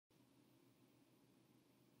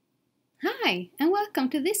Hi, and welcome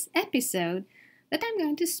to this episode that I'm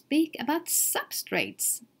going to speak about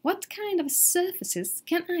substrates. What kind of surfaces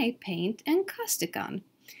can I paint encaustic on?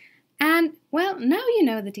 And well, now you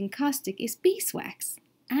know that encaustic is beeswax,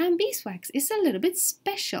 and beeswax is a little bit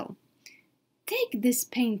special. Take this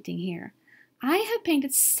painting here. I have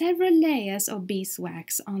painted several layers of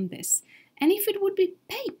beeswax on this, and if it would be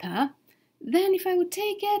paper, then if I would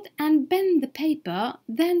take it and bend the paper,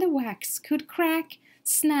 then the wax could crack,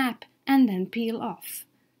 snap, and then peel off.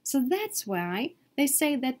 So that's why they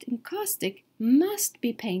say that encaustic must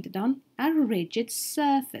be painted on a rigid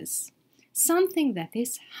surface, something that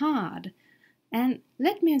is hard. And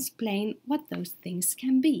let me explain what those things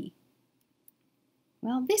can be.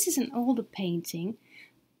 Well, this is an older painting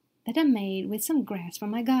that I made with some grass from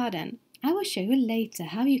my garden. I will show you later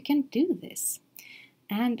how you can do this.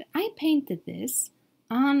 And I painted this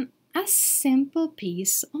on a simple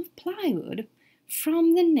piece of plywood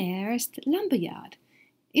from the nearest lumberyard.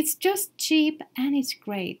 It's just cheap and it's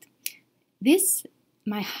great. This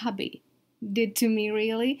my hubby did to me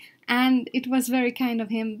really, and it was very kind of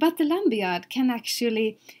him, but the lumberyard can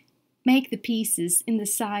actually make the pieces in the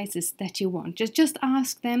sizes that you want. Just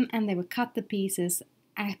ask them and they will cut the pieces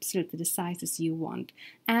absolutely the sizes you want.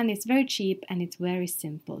 And it's very cheap and it's very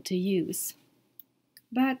simple to use.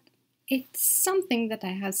 But it's something that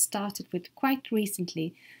I have started with quite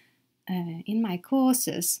recently in my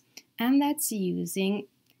courses, and that's using,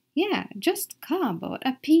 just cardboard,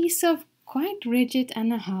 a piece of quite rigid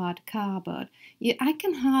and a hard cardboard. I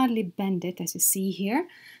can hardly bend it, as you see here,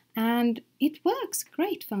 and it works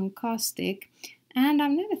great for encaustic. And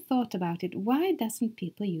I've never thought about it. Why doesn't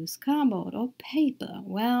people use cardboard or paper?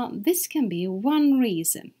 Well, this can be one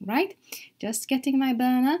reason, right? Just getting my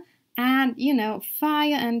burner, and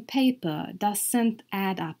fire and paper doesn't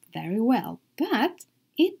add up very well. But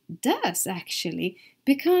it does actually,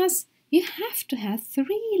 because you have to have 3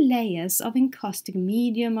 layers of encaustic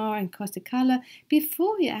medium or encaustic color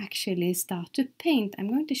before you actually start to paint. I'm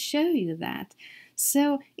going to show you that.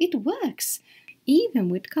 So it works even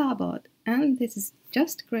with cardboard, and this is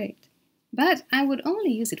just great. But I would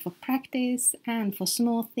only use it for practice and for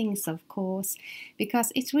small things, of course,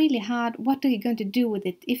 because it's really hard. What are you going to do with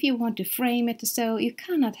it if you want to frame it? So you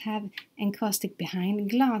cannot have encaustic behind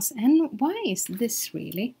glass. And why is this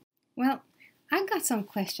really? Well, I got some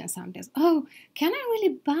questions sometimes. Oh, can I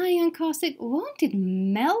really buy encaustic? Won't it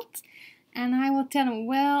melt? And I will tell them,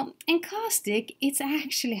 well, encaustic, it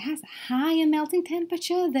actually has a higher melting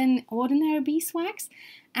temperature than ordinary beeswax,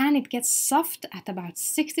 and it gets soft at about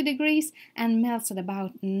 60 degrees and melts at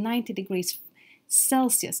about 90 degrees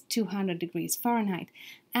Celsius, 200 degrees Fahrenheit.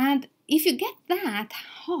 And if you get that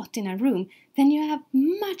hot in a room, then you have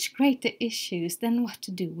much greater issues than what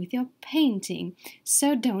to do with your painting.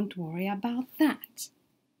 So don't worry about that.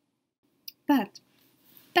 But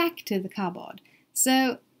back to the cardboard.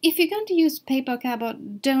 So if you're going to use paper or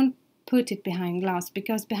cardboard, don't put it behind glass,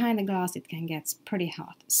 because behind the glass it can get pretty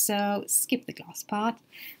hot. So skip the glass part,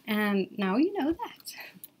 and now you know that.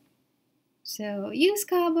 So use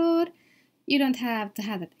cardboard. You don't have to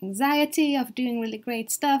have that anxiety of doing really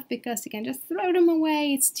great stuff, because you can just throw them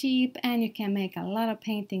away. It's cheap and you can make a lot of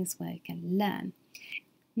paintings where you can learn.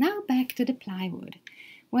 Now back to the plywood.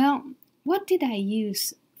 Well, what did I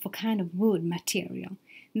use for kind of wood material?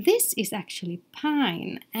 This is actually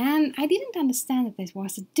pine, and I didn't understand that there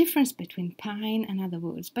was a difference between pine and other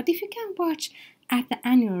woods. But if you can watch at the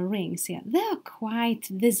annual rings here, they are quite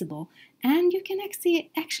visible, and you can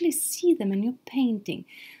actually see them in your painting.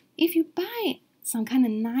 If you buy some kind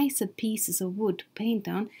of nicer pieces of wood to paint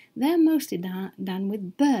on, they're mostly done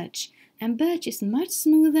with birch, and birch is much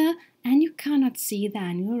smoother, and you cannot see the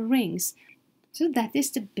annual rings. So that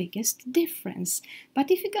is the biggest difference. But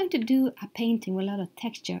if you're going to do a painting with a lot of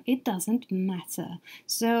texture, it doesn't matter.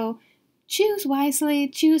 So choose wisely,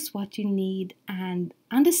 choose what you need, and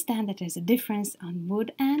understand that there's a difference on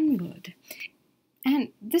wood and wood.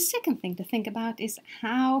 And the second thing to think about is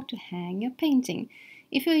how to hang your painting.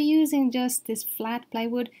 If you're using just this flat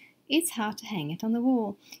plywood, it's hard to hang it on the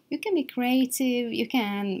wall. You can be creative. You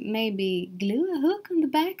can maybe glue a hook on the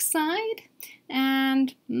back side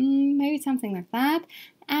and maybe something like that,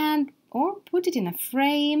 or put it in a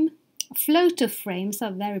frame. Floater frames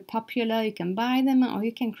are very popular. You can buy them or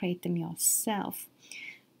you can create them yourself.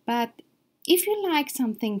 But if you like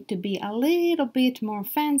something to be a little bit more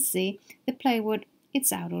fancy, the plywood,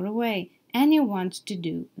 it's out of the way, and you want to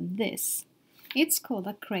do this. It's called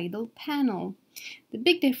a cradle panel. The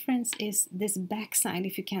big difference is this backside,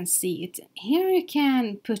 if you can see it. Here you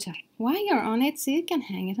can put a wire on it so you can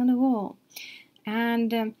hang it on the wall.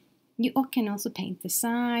 And you can also paint the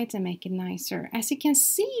sides and make it nicer. As you can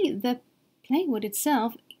see, the plywood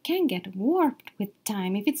itself can get warped with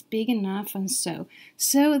time if it's big enough and so.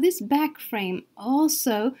 So this back frame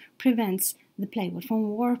also prevents the plywood from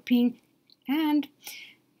warping, and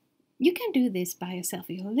you can do this by yourself.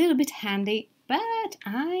 You're a little bit handy, but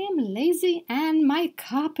I am lazy and my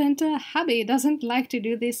carpenter hubby doesn't like to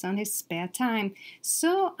do this on his spare time.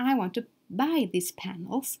 So I want to buy these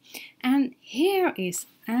panels. And here is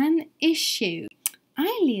an issue.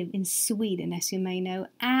 I live in Sweden, as you may know,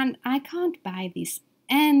 and I can't buy these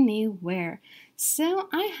anywhere. So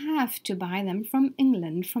I have to buy them from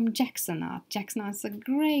England, from Jackson Art. Jackson Art is a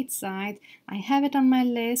great site. I have it on my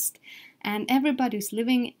list, and everybody who's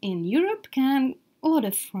living in Europe can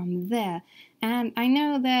order from there. And I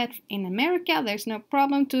know that in America there's no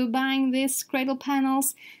problem to buying these cradle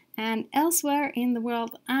panels, and elsewhere in the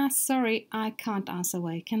world, sorry, I can't answer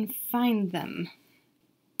where you can find them.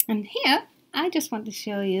 And here I just want to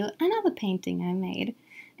show you another painting I made.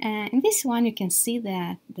 In this one you can see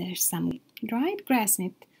that there's some dried grass in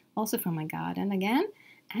it, also from my garden again,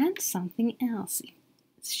 and something else.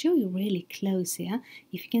 Let's show you really close here.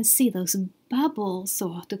 If you can see those bubbles, or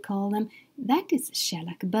what to call them, that is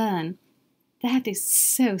shellac burn. That is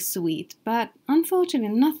so sweet, but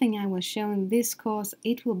unfortunately nothing I will show in this course.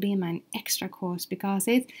 It will be my extra course because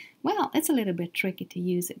it's a little bit tricky to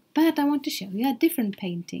use it. But I want to show you a different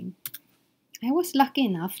painting. I was lucky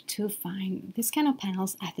enough to find this kind of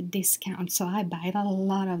panels at a discount, so I bought a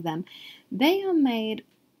lot of them. They are made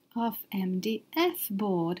of MDF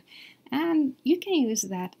board, and you can use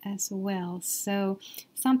that as well. So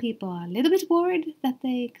some people are a little bit worried that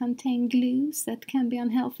they contain glues that can be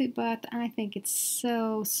unhealthy, but I think it's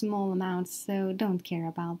so small amounts, so don't care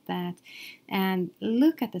about that. And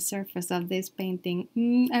look at the surface of this painting.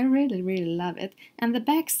 I really, really love it. And the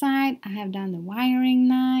back side, I have done the wiring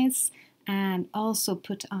nice, and also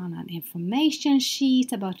put on an information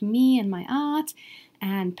sheet about me and my art,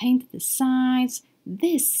 and painted the sides.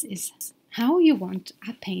 This is how you want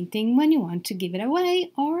a painting when you want to give it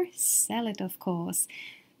away or sell it, of course.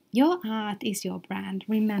 Your art is your brand.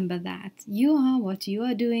 Remember that. You are what you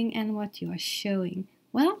are doing and what you are showing.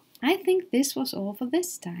 Well, I think this was all for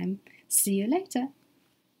this time. See you later.